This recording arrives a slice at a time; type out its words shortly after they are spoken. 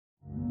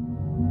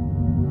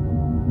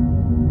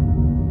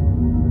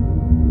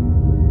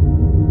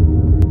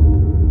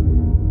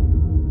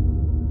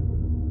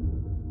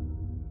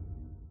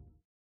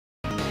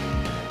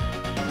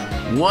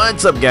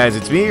What's up, guys?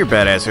 It's me, your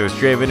badass host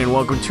Draven, and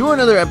welcome to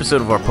another episode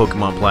of our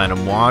Pokemon Platinum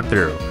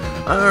walkthrough.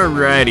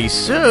 Alrighty,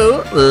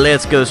 so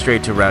let's go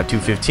straight to Route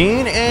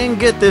 215 and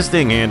get this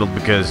thing handled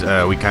because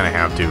we kind of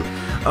have to.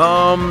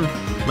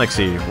 Let's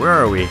see, where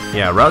are we?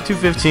 Yeah, Route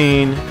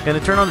 215. Gonna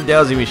turn on the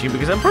dowsing machine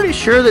because I'm pretty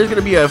sure there's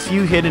gonna be a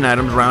few hidden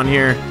items around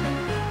here.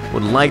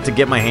 Would like to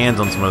get my hands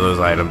on some of those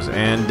items,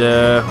 and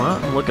well,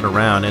 I'm looking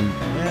around, and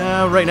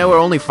right now we're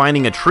only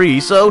finding a tree,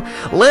 so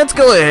let's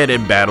go ahead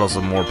and battle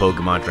some more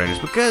Pokemon trainers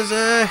because,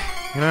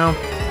 you know,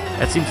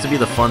 that seems to be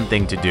the fun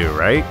thing to do,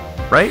 right?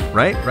 Right?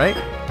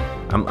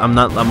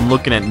 I'm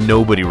looking at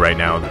nobody right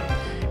now.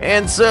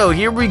 And so,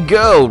 here we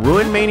go.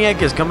 Ruin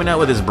Maniac is coming out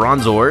with his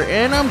Bronzor,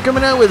 and I'm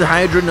coming out with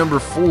Hydra number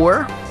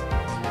 4.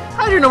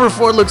 Hydra number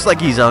 4 looks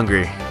like he's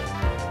hungry.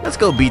 Let's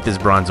go beat this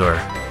Bronzor.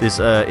 This,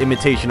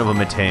 imitation of a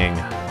Metang.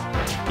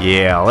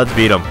 Yeah, let's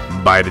beat him.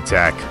 Bite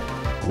attack.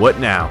 What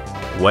now?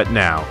 What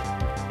now?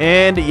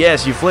 And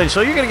yes, you flinch,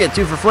 so you're gonna get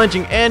 2 for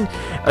flinching. And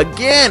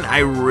again, I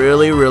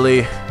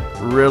really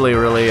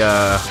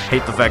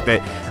hate the fact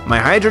that my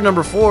Hydra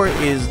number 4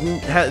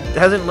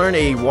 hasn't learned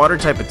a water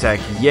type attack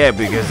yet,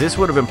 because this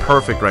would have been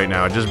perfect right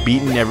now, just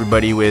beating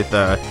everybody with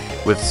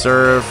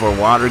Surf or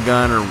Water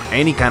Gun or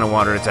any kind of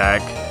water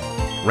attack.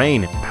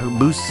 Rain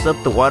boosts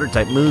up the water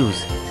type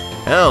moves.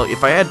 Hell,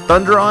 if I had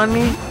Thunder on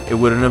me, it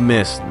wouldn't have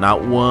missed,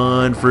 not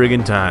one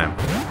friggin' time.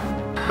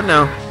 But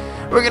no.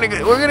 We're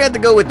gonna have to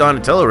go with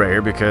Donatello right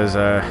here because,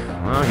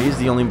 well, he's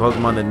the only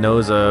Pokemon that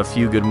knows a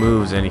few good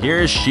moves. And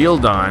here's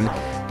Shieldon,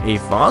 a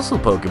fossil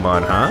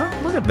Pokemon, huh?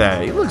 Look at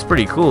that, he looks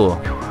pretty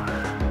cool.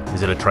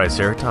 Is it a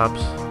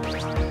Triceratops?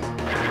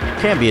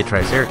 Can't be a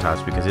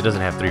Triceratops because it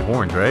doesn't have 3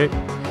 horns, right?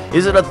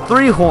 Is it a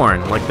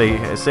 3-horn, like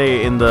they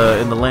say in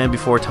the Land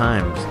Before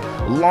Times?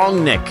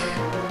 Long neck,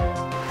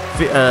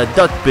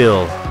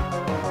 duckbill,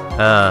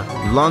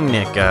 long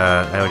neck.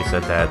 I already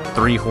said that.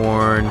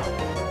 3-horn.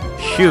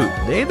 Shoot,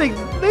 they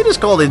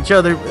just called each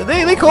other.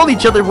 They called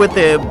each other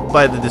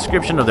by the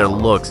description of their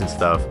looks and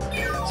stuff.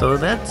 So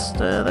that's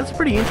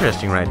pretty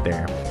interesting right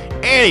there.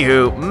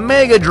 Anywho,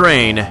 Mega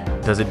Drain.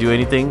 Does it do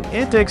anything?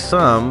 It takes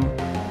some,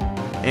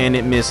 and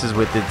it misses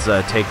with its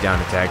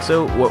takedown attack.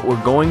 So what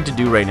we're going to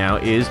do right now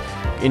is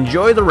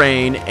enjoy the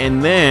rain,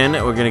 and then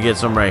we're gonna get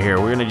some right here.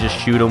 We're gonna just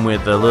shoot them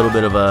with a little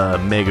bit of a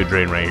Mega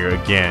Drain right here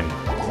again.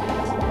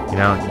 You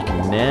know, you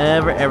can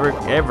never,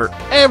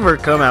 ever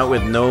come out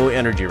with no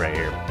energy right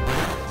here.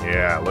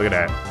 Yeah, look at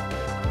that.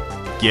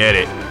 Get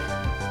it.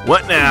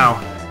 What now?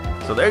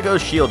 So there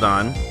goes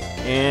Shieldon.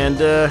 And,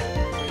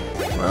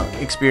 well,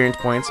 experience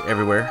points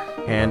everywhere.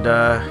 And,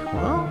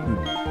 well,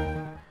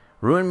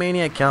 Ruin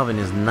Maniac Calvin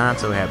is not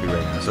so happy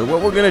right now. So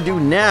what we're going to do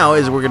now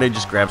is we're going to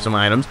just grab some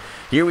items.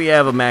 Here we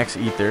have a Max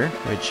Ether,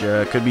 which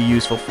could be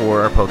useful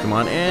for our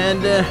Pokemon.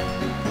 And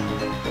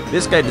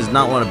this guy does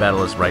not want to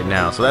battle us right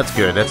now. So that's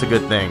good. That's a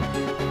good thing.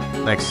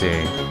 Let's see.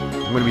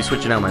 I'm going to be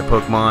switching out my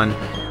Pokemon.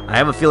 I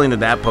have a feeling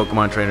that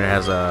Pokemon trainer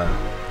has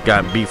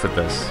got beef with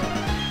us.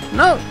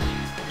 No,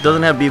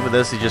 doesn't have beef with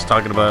us. He's just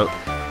talking about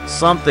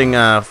something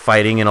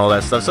fighting and all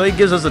that stuff. So he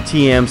gives us a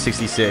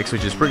TM66,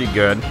 which is pretty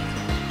good.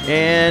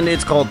 And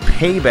it's called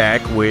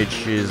Payback,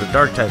 which is a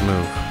Dark type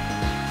move.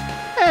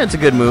 And it's a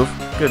good move.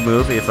 Good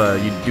move if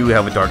you do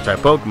have a Dark type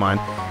Pokemon.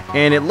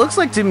 And it looks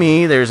like to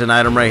me there's an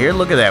item right here.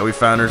 Look at that. We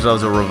found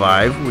ourselves a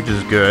Revive, which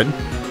is good.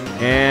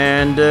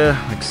 And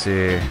let's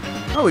see.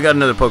 Oh, we got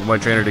another Pokemon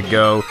trainer to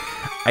go.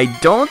 I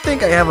don't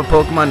think I have a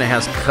Pokemon that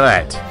has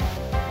Cut.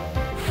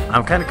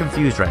 I'm kind of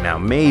confused right now.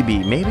 Maybe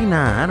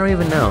not. I don't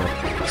even know.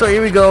 So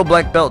here we go.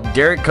 Black Belt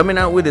Derek coming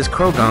out with his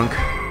Krogunk.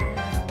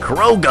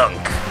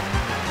 Krogunk!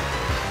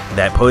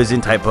 That poison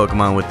type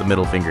Pokemon with the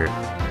middle finger.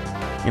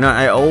 You know,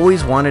 I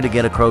always wanted to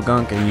get a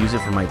Krogunk and use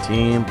it for my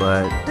team,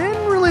 but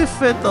didn't really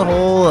fit the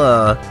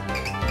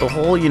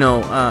whole, you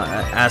know,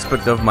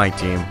 aspect of my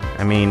team.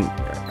 I mean,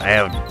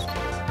 I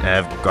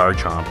have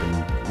Garchomp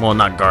and, well,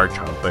 not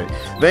Garchomp, but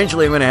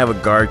eventually I'm going to have a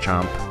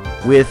Garchomp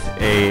with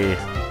a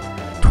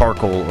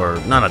Torkoal, or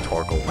not a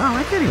Torkoal. Wow,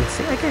 I can't even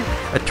say.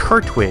 A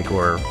Turtwig,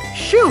 or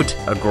shoot,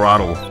 a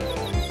Grottle.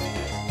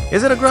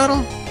 Is it a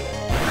Grottle?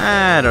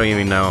 I don't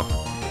even know.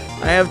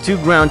 I have 2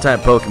 ground type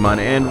Pokemon,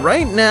 and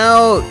right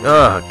now,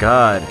 oh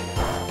god.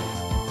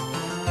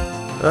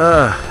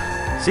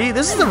 See,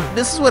 this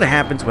is what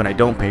happens when I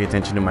don't pay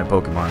attention to my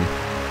Pokemon.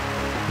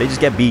 They just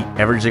get beat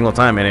every single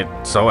time, and it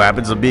so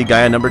happens to be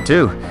guy at number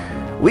 2.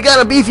 We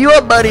gotta beef you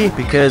up, buddy,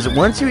 because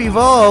once you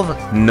evolve,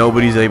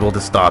 nobody's able to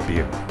stop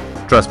you.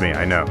 Trust me,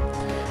 I know.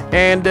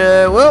 And,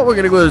 well, we're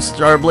gonna go to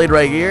Starblade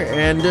right here,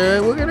 and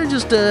we're gonna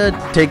just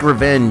take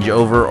revenge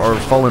over our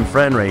fallen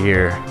friend right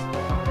here.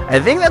 I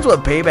think that's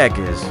what Payback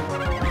is.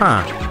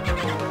 Huh.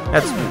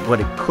 That's what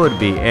it could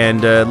be.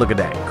 And look at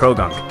that.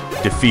 Krogunk.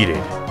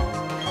 Defeated.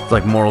 It's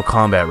like Mortal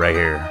Kombat right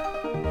here.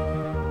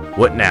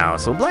 What now?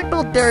 So Black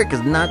Belt Derek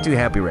is not too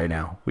happy right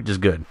now, which is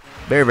good.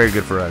 Very, very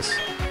good for us.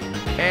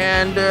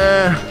 And,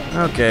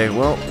 okay,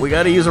 well, we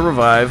gotta use a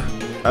Revive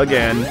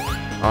again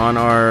on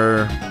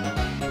our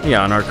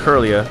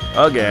Curlia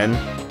again.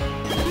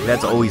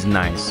 That's always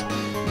nice.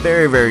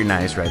 Very, very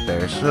nice right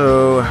there.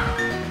 So,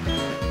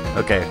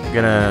 Okay, I'm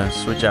gonna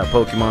switch out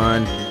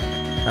Pokemon.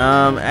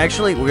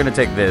 Actually, we're gonna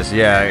take this.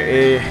 Yeah,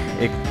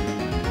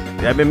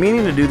 I've been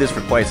meaning to do this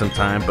for quite some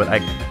time, but I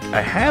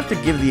have to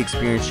give the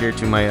experience share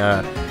to my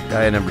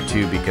guy at number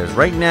 2 because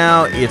right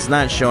now it's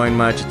not showing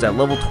much. It's at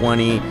level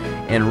 20,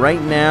 and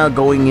right now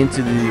going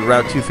into the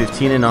Route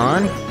 215 and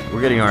on,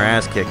 we're getting our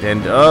ass kicked.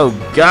 And oh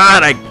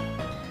god,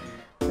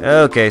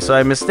 okay, so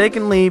I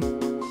mistakenly.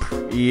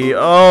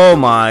 Oh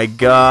my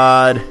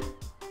god.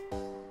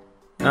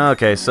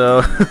 Okay,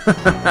 so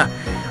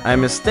I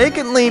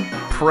mistakenly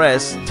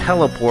pressed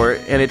teleport,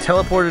 and it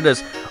teleported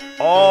us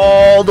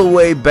all the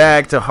way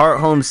back to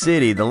Heart Home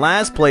City, the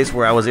last place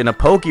where I was in a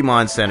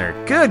Pokemon Center.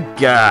 Good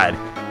God!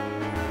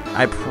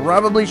 I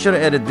probably should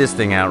have edited this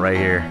thing out right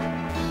here.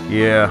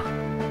 Yeah,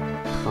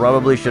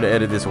 probably should have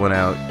edited this one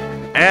out.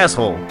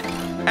 Asshole!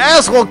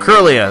 Asshole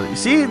Kirlia! You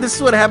see, this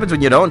is what happens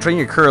when you don't train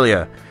your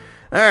Kirlia.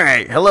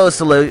 Alright, hello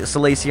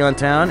Salacion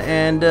Town,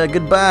 and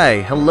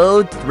goodbye.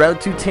 Hello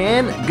Route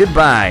 210,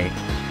 goodbye.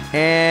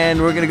 And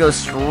we're gonna go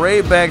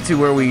straight back to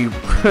where we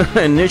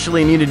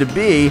initially needed to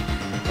be,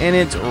 and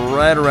it's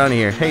right around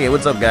here. Hey,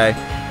 what's up, guy?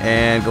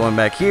 And going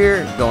back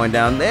here, going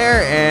down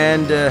there,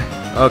 and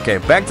okay,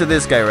 back to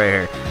this guy right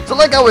here. So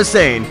like I was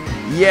saying,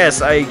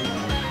 yes, I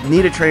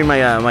need to train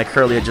my my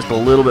Kirlia just a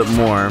little bit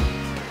more.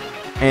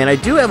 And I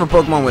do have a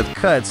Pokemon with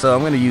Cut, so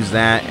I'm gonna use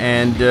that,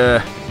 and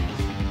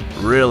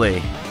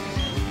really,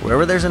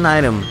 wherever there's an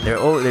item,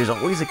 there's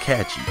always a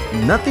catch.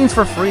 Nothing's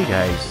for free,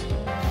 guys.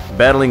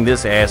 Battling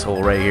this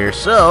asshole right here.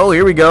 So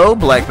here we go.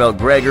 Black Belt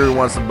Gregor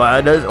wants to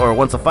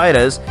fight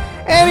us,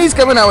 and he's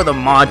coming out with a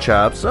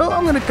Machop. So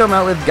I'm gonna come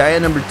out with Gaia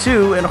number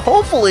 2, and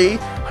hopefully,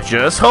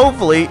 just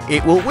hopefully,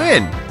 it will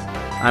win.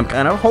 I'm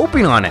kind of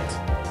hoping on it.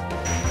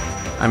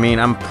 I mean,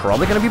 I'm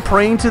probably gonna be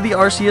praying to the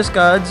RCS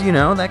gods, you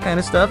know, that kind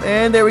of stuff.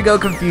 And there we go.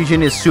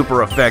 Confusion is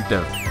super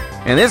effective,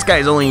 and this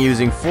guy's only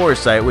using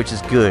Foresight, which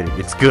is good.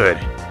 It's good.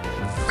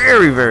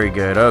 Very, very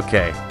good.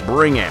 Okay,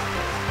 bring it.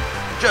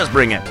 Just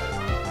bring it.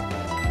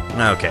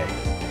 Okay.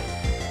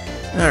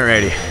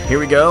 Alrighty, here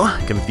we go.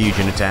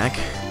 Confusion attack.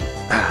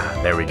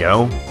 There we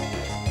go.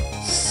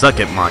 Suck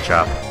it,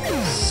 Machop.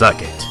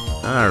 Suck it.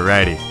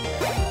 Alrighty.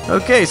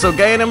 Okay, so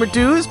Gaia number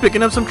 2 is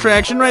picking up some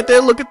traction right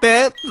there. Look at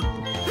that.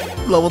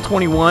 Level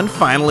 21,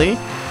 finally.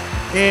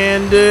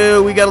 And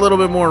we got a little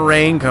bit more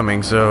rain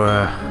coming, so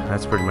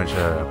that's pretty much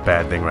a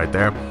bad thing right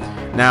there.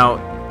 Now,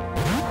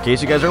 in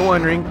case you guys are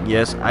wondering,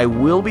 yes, I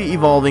will be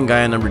evolving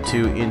Gaia number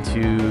 2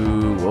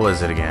 into, what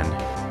was it again?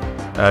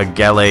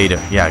 Gallade.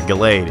 Yeah,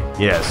 Gallade.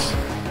 Yes.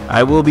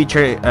 I will be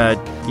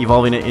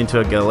evolving it into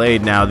a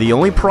Gallade. Now, the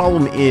only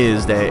problem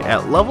is that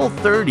at level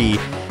 30,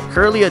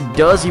 Kirlia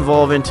does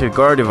evolve into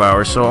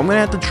Gardevoir, so I'm going to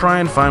have to try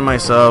and find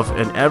myself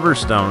an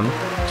Everstone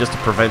just to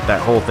prevent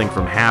that whole thing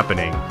from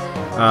happening.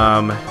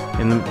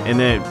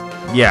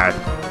 Yeah,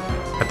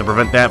 have to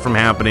prevent that from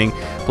happening.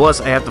 Plus,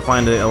 I have to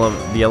find the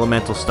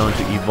Elemental Stone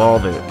to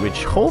evolve it,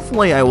 which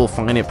hopefully I will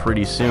find it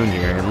pretty soon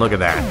here. And look at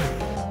that.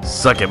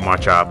 Suck it,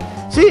 Machop.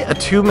 See, a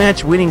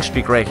 2-match winning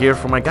streak right here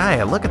for my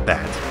Gaia. Look at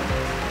that.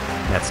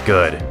 That's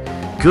good.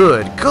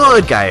 Good,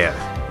 good, Gaia.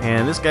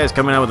 And this guy's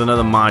coming out with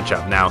another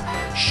Machop. Now,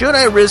 should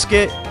I risk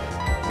it?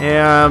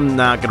 Yeah, I'm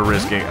not going to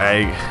risk it.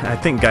 I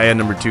think Gaia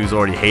number 2 is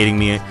already hating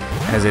me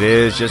as it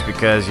is, just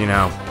because, you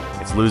know,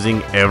 it's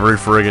losing every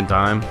friggin'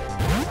 time.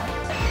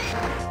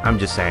 I'm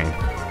just saying.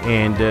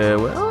 And,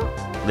 well,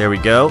 there we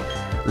go.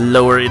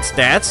 Lower its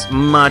stats.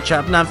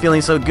 Machop not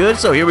feeling so good,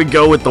 so here we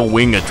go with the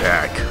Wing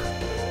Attack.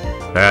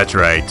 That's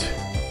right.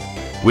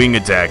 Wing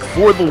Attack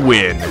for the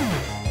win.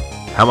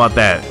 How about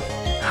that?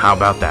 How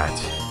about that?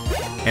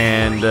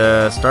 And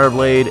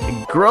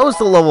Starblade grows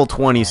to level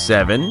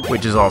 27,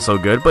 which is also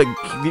good. But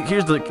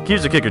here's the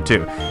kicker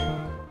too.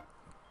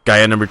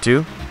 Gaia number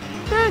 2,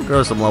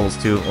 grow some levels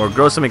too, or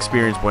grow some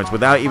experience points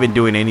without even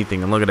doing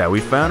anything. And look at that, we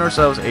found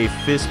ourselves a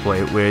Fist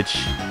Plate, which,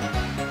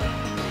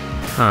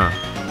 look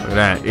at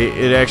that.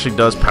 It actually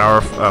does power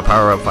up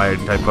fire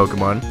type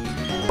Pokemon,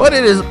 but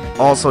it is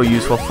also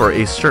useful for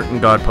a certain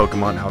God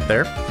Pokemon out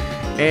there.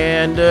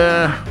 And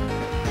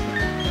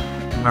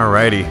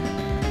alrighty.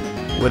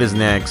 What is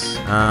next?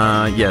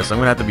 Yes, I'm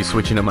going to have to be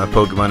switching up my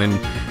Pokemon, and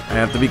I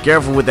have to be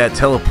careful with that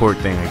teleport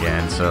thing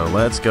again. So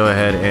let's go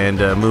ahead and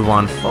move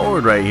on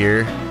forward right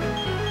here.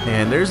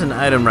 And there's an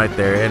item right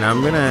there, and I'm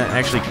going to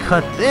actually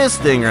cut this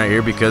thing right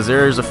here because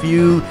there's a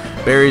few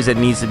berries that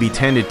needs to be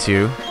tended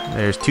to.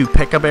 There's 2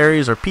 Pekka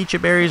berries or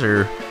Pecha berries,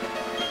 or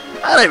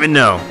I don't even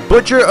know.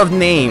 Butcher of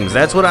names,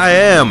 that's what I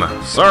am.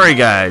 Sorry,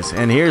 guys.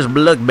 And here's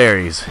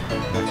Blookberries.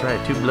 That's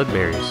right, 2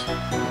 Blookberries.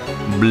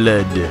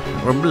 Blood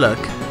or Bluck.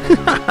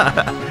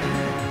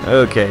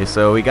 Okay,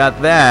 so we got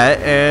that,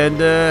 and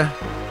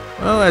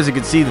well, as you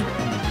can see, the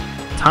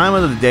time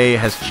of the day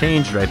has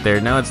changed right there.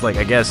 Now it's like,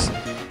 I guess,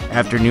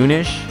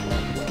 afternoonish.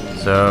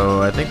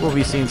 So I think we'll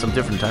be seeing some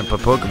different type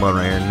of Pokemon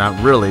right here.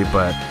 Not really,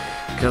 but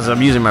because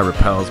I'm using my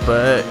repels,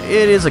 but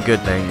it is a good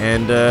thing.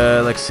 And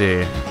let's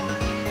see.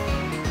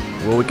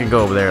 Well, we can go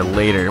over there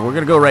later. We're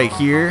gonna go right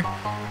here,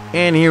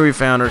 and here we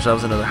found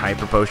ourselves another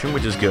Hyper Potion,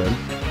 which is good.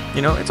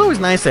 You know, it's always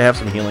nice to have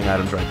some healing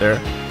items right there.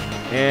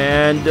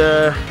 And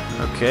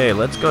Okay,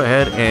 let's go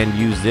ahead and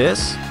use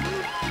this.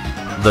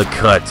 The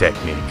cut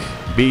technique.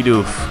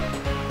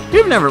 Bidoof.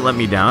 You've never let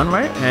me down,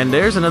 right? And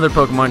there's another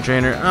Pokemon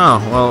trainer. Oh,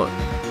 well,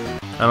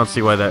 I don't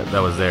see why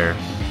that was there.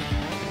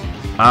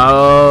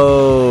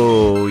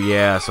 Oh,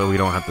 yeah, so we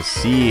don't have to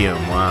see him.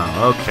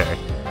 Wow, okay.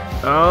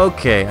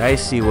 Okay, I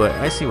see where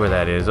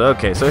that is.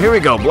 Okay, so here we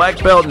go. Black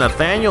Belt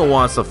Nathaniel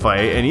wants to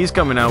fight, and he's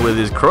coming out with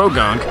his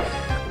Krogunk.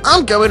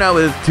 I'm coming out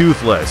with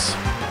Toothless.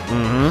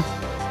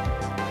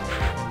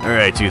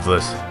 Alright,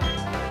 Toothless.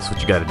 That's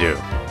what you gotta do.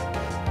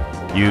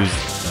 Use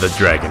the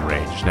Dragon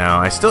Rage. Now,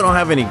 I still don't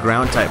have any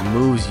ground-type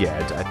moves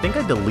yet. I think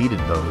I deleted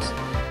those.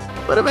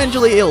 But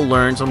eventually it'll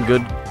learn some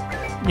good,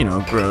 you know,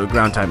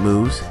 ground-type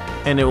moves.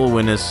 And it will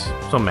win us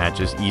some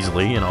matches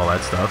easily and all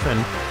that stuff.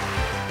 And,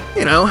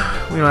 you know,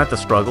 we don't have to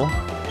struggle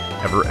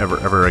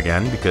ever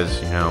again.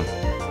 Because, you know,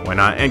 why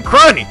not? And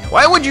Crony!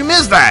 Why would you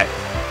miss that?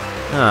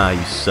 Ah,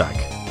 you suck.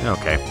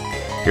 Okay,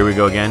 here we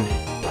go again.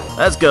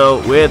 Let's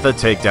go with a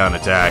takedown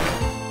attack.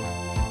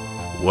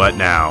 What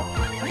now?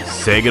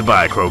 Say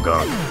goodbye,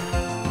 Krogunk.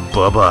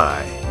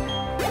 Bye-bye.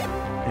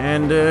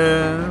 And,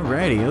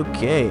 righty,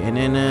 okay. And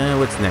then,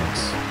 what's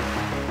next?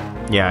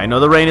 Yeah, I know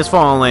the rain is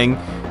falling.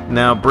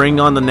 Now, bring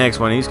on the next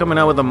one. He's coming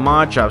out with a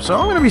Machop, so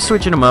I'm going to be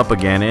switching him up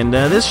again. And,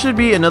 this should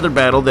be another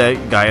battle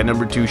that guy at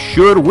number 2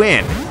 should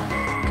win.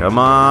 Come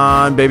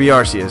on, baby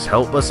Arceus,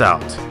 help us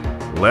out.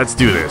 Let's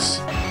do this.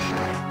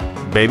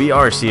 Baby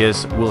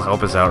Arceus will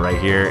help us out right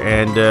here.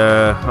 And,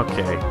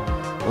 okay.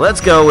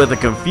 Let's go with a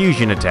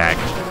Confusion attack.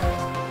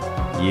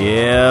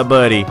 Yeah,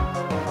 buddy.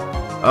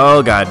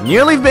 Oh, God.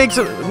 Nearly makes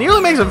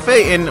him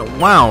fade. And,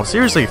 wow,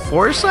 seriously,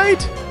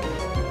 Foresight?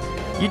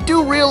 You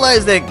do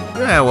realize that...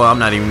 well, I'm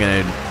not even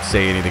going to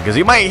say anything. Because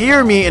he might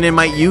hear me, and it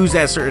might use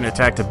that certain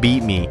attack to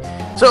beat me.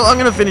 So, I'm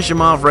going to finish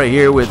him off right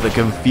here with the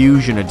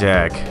Confusion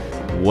attack.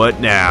 What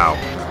now?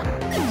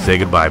 Say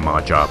goodbye,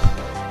 Machop.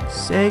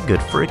 Say good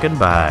freaking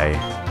bye.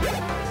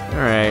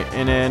 Alright,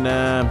 and then,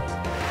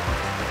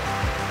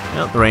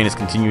 well, the rain is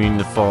continuing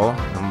to fall.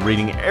 I'm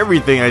reading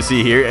everything I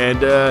see here,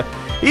 and,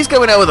 he's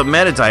coming out with a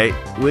Meditite,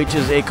 which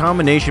is a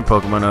combination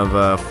Pokemon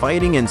of,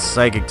 Fighting and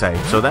Psychic type.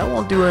 So that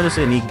won't do us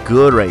any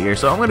good right here.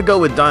 So I'm gonna go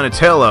with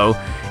Donatello,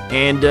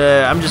 and,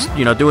 I'm just,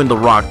 you know, doing the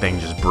rock thing.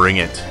 Just bring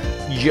it.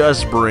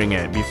 Just bring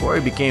it. Before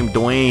he became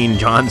Dwayne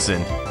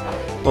Johnson.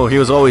 Well, he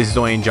was always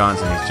Dwayne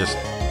Johnson. He's just,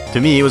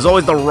 to me, he was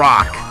always the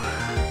Rock.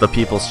 The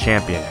people's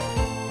champion.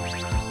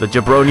 The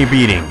jabroni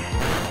beating.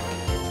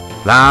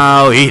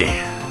 Loud eating.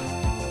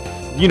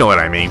 You know what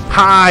I mean.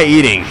 Pie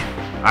eating.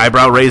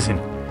 Eyebrow raising.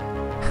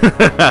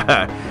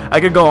 I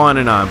could go on,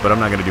 but I'm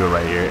not going to do it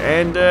right here.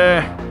 And,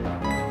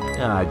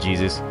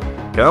 Jesus.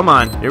 Come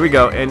on. Here we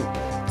go. And,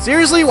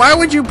 seriously, why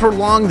would you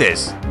prolong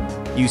this?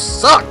 You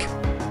suck.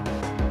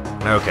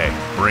 Okay,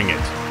 bring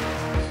it.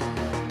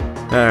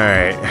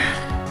 Alright.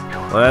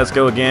 Let's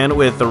go again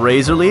with the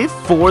Razor Leaf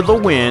for the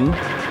win.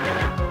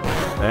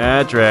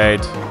 That's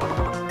right.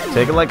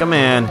 Take it like a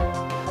man.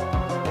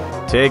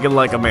 Take it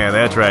like a man.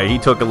 That's right. He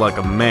took it like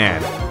a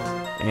man.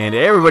 And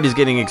everybody's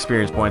getting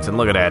experience points. And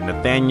look at that.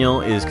 Nathaniel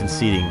is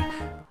conceding.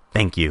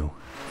 Thank you.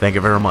 Thank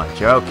you very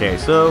much. Okay,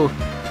 so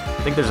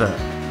I think there's a...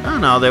 I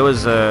don't know. There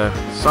was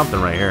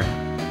something right here.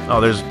 Oh,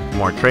 there's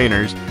more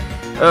trainers.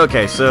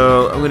 Okay,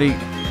 so I'm going to...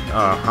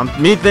 I'm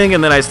me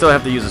thinking that I still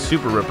have to use a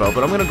Super Repel,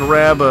 but I'm going to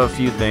grab a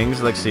few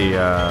things. Let's see.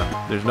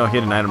 There's no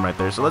hidden item right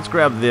there. So let's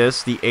grab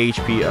this, the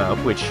HP up,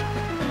 which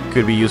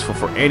could be useful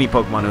for any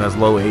Pokemon who has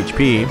low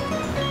HP.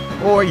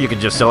 Or you could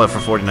just sell it for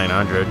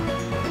 4,900.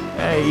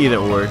 Either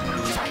or.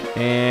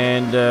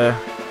 And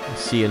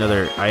let's see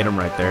another item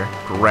right there.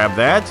 Grab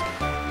that.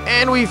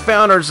 And we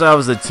found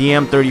ourselves the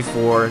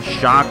TM34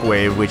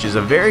 Shockwave, which is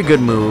a very good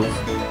move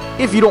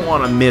if you don't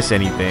want to miss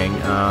anything.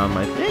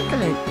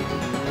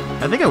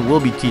 I think I will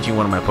be teaching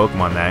one of my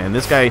Pokemon that, and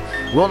this guy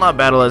will not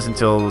battle us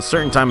until a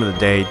certain time of the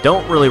day.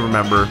 Don't really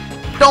remember.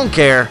 Don't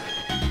care.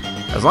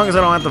 As long as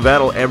I don't have to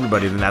battle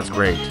everybody, then that's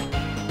great.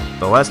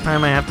 The less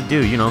time I have to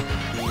do, you know,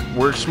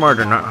 work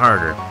smarter, not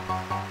harder.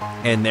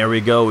 And there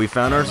we go. We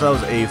found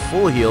ourselves a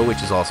full heal,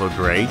 which is also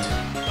great.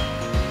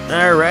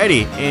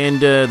 Alrighty,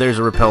 and there's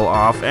a repel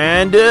off.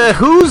 And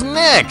who's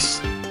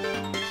next?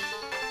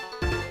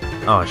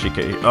 Oh,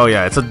 oh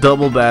yeah, it's a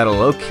double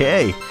battle.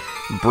 Okay,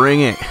 bring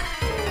it.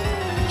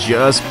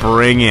 Just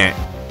bring it.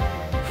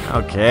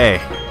 Okay.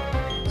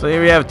 So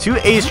here we have two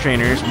ace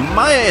trainers,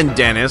 Maya and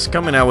Dennis,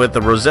 coming out with the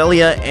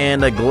Roselia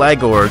and a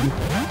Glagord.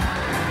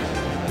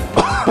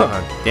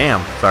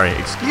 Damn, sorry.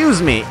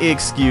 Excuse me.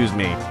 Excuse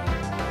me.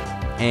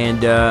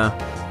 And,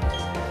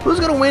 who's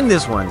gonna win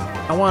this one?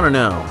 I want to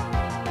know.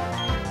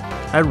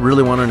 I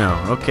really want to know.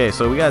 Okay,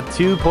 so we got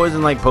two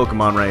poison-like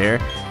Pokemon right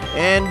here.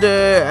 And,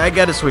 I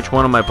gotta switch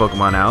one of my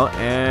Pokemon out.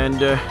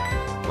 And,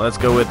 let's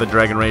go with the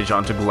Dragon Rage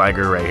onto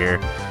Gligar right here.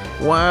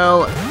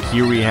 Well,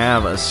 here we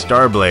have a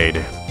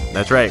Starblade.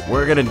 That's right,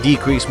 we're gonna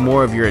decrease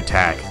more of your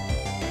attack.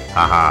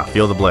 Haha,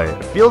 feel the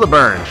blade. Feel the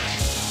burn.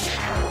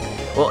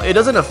 Well, it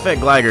doesn't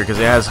affect Gligar because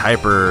it has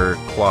Hyper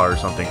Claw or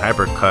something.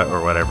 Hyper Cut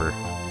or whatever.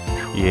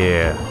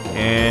 Yeah,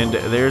 and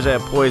there's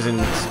that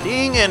Poison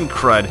Sting and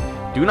Crud.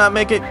 Do not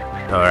make it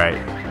Alright.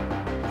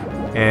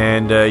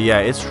 And, yeah,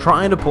 it's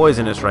trying to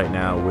poison us right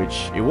now,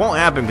 which it won't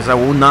happen because I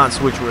will not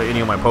switch with any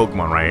of my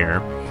Pokemon right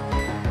here.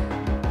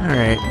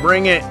 Alright,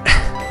 bring it.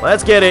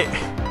 Let's get it.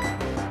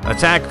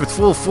 Attack with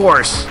full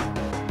force.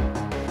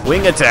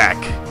 Wing attack.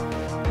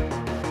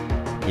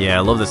 Yeah,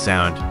 I love the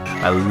sound.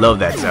 I love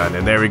that sound.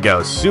 And there we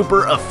go.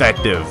 Super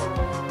effective.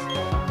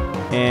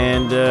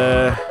 And,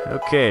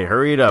 okay,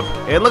 hurry it up.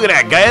 And look at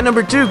that. Gaia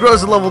number 2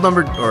 grows to level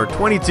number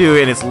 22,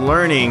 and it's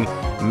learning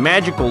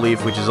Magical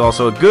Leaf, which is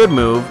also a good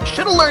move.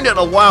 Should have learned it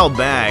a while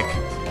back.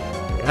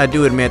 I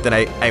do admit that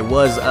I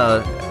was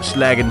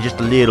slagging just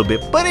a little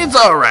bit, but it's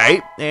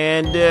alright.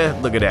 And,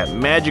 look at that.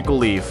 Magical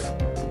Leaf.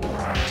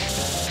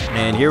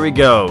 And here we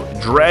go.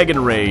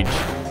 Dragon Rage.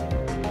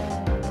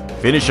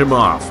 Finish him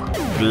off.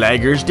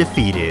 Glagger's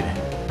defeated.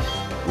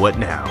 What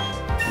now?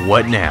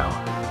 What now?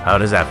 How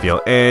does that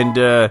feel?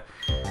 And,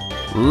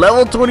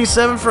 level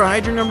 27 for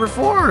Hydra number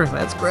 4.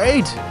 That's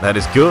great. That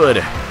is good.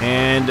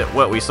 And,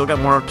 what, we still got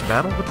more to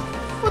battle?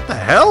 What the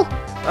hell?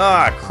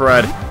 Ah,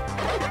 crud.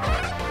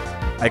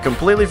 I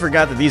completely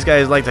forgot that these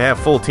guys like to have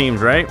full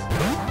teams, right?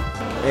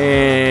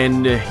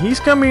 And he's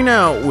coming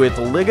out with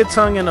a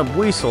Ligatung and a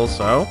Buizel,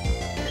 so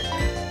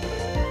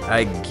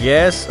I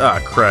guess... Ah,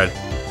 crud.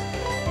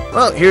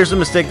 Well, here's the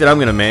mistake that I'm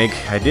gonna make.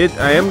 I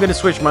am gonna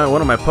switch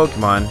one of my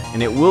Pokemon,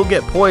 and it will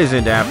get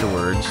poisoned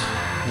afterwards.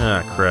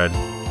 Ah, crud.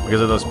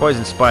 Because of those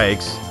poison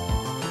spikes.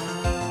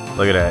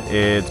 Look at that.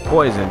 It's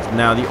poisoned.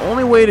 Now, the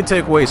only way to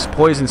take away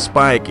poison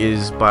spike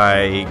is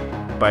by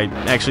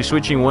actually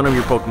switching one of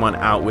your Pokemon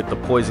out with the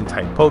poison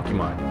type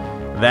Pokemon.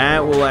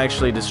 That will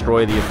actually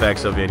destroy the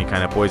effects of any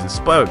kind of poison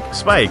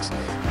spikes.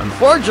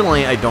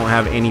 Unfortunately, I don't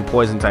have any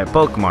poison type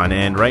Pokemon,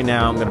 and right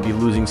now I'm going to be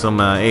losing some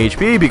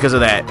HP because of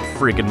that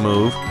freaking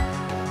move.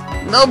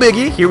 No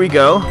biggie, here we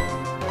go.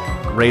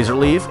 Razor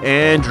Leaf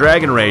and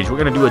Dragon Rage. We're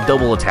going to do a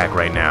double attack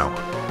right now.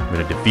 I'm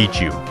going to defeat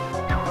you.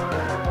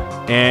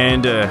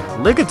 And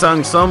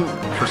Lickitung,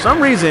 for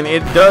some reason,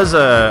 it does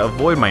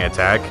avoid my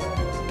attack.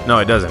 No,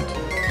 it doesn't.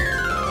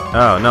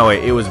 Oh, no,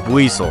 wait, it was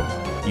Buizel.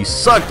 You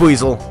suck,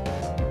 Buizel.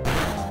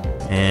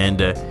 And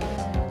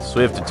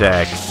Swift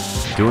Attack.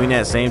 Doing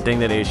that same thing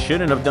that it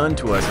shouldn't have done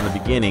to us in the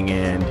beginning.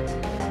 And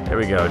there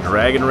we go.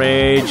 Dragon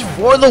Rage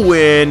for the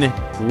win.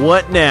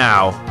 What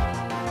now?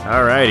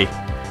 Alrighty.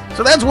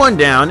 So that's one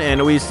down,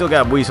 and we still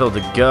got Buizel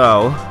to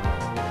go.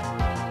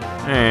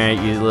 Alright,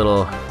 you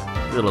little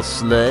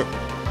slut.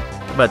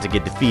 About to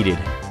get defeated.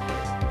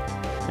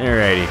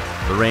 Alrighty.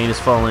 The rain is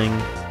falling.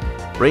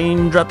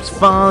 Raindrops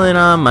falling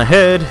on my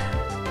head.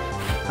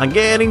 I'm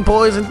getting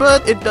poisoned,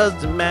 but it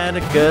doesn't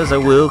matter, cause I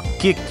will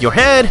kick your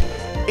head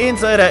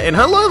inside out. And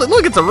hello,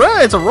 look, it's a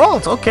roll.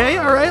 It's okay,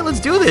 alright, let's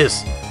do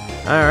this.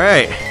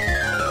 Alright.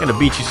 Gonna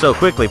beat you so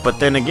quickly, but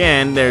then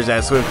again, there's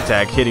that Swift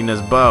Attack hitting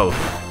us both.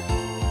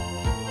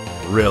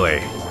 Really?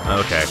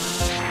 Okay.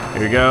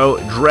 Here we go.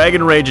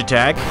 Dragon Rage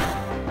attack.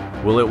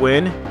 Will it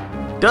win?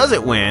 Does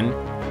it win?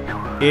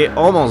 It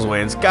almost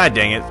wins. God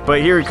dang it.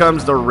 But here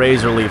comes the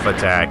Razor Leaf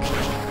attack.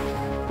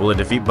 Will it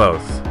defeat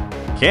both?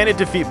 Can it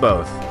defeat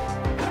both?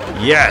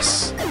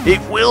 Yes!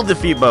 It will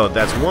defeat both.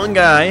 That's one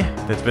guy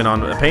that's been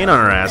on a pain on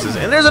our asses.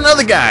 And there's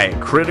another guy.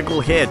 Critical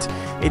hit.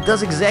 It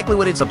does exactly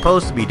what it's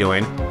supposed to be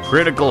doing.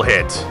 Critical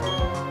hit.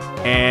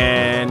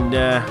 And,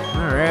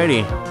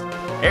 alrighty.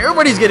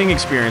 Everybody's getting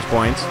experience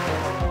points.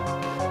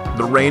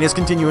 The rain is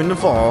continuing to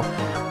fall.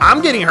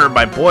 I'm getting hurt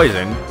by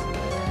poison.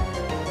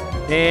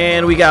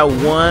 And we got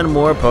one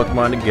more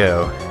Pokemon to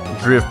go.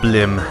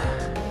 Drifblim.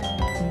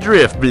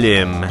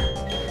 Drifblim.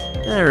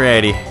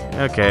 Alrighty.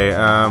 Okay,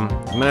 I'm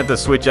gonna have to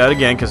switch out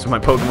again because my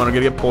Pokemon are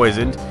gonna get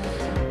poisoned.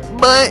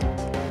 But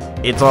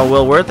it's all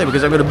well worth it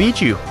because I'm gonna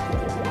beat you.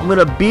 I'm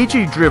gonna beat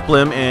you,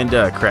 Drifblim, and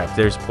crap,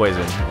 there's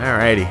poison.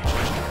 Alrighty.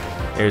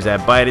 There's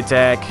that bite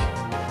attack.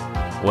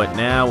 What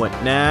now? What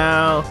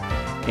now?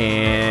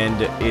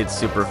 And it's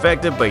super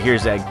effective, but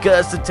here's that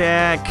gust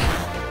attack.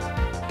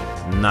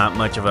 Not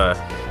much of a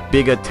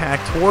big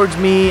attack towards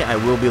me. I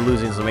will be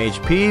losing some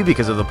HP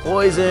because of the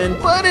poison,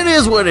 but it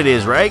is what it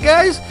is, right,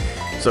 guys?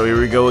 So here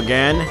we go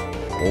again.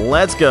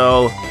 Let's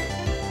go.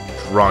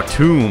 Rock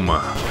Tomb.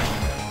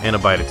 And a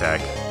bite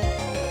attack.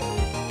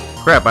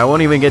 Crap, I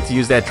won't even get to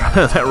use that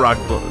that rock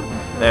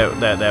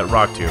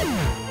tomb.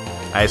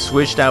 I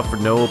switched out for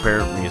no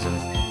apparent reason.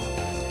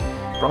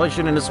 Probably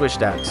shouldn't have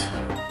switched out.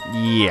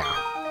 Yeah.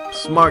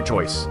 Smart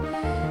choice.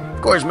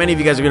 Of course, many of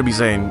you guys are going to be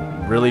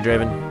saying, really,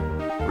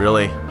 Draven?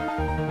 Really?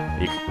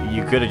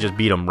 You could have just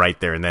beat him right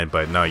there and then,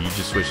 but no, you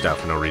just switched out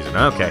for no reason.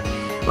 Okay.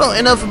 Well,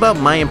 enough about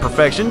my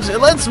imperfections.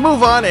 Let's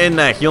move on and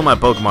heal my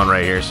Pokemon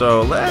right here.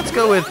 So let's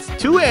go with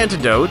 2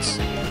 antidotes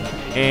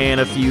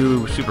and a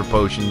few super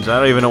potions. I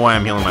don't even know why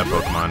I'm healing my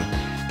Pokemon.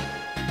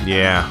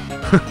 Yeah.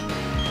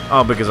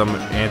 Oh, because I'm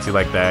antsy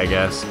like that, I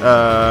guess.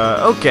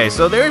 Okay,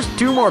 so there's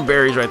 2 more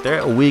berries right there.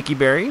 A Wiki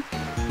Berry.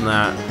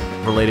 Not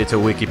related to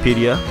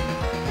Wikipedia.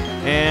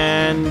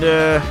 And,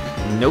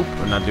 nope,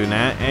 I'm not doing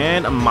that.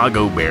 And a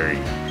Mago Berry.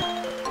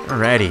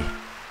 Alrighty.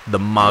 The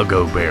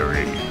Mago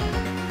Berry.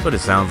 That's what it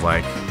sounds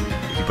like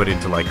if you put it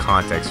into, like,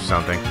 context or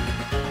something.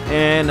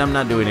 And I'm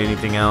not doing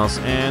anything else.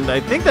 And I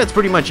think that's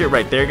pretty much it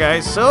right there,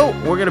 guys. So,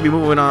 we're going to be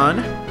moving on.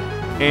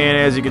 And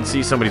as you can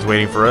see, somebody's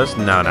waiting for us.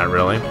 No, not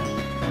really.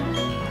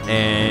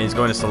 And he's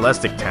going to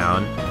Celestic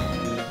Town.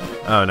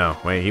 Oh, no.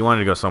 Wait, he wanted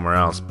to go somewhere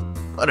else.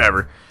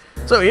 Whatever.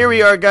 So, here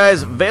we are,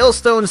 guys.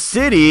 Veilstone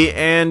City.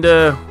 And,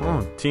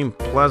 oh, Team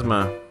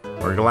Plasma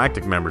or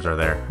Galactic members are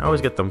there. I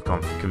always get them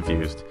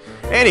confused.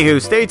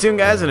 Anywho, stay tuned,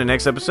 guys. In the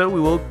next episode, we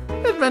will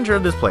adventure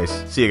this place.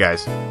 See you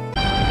guys.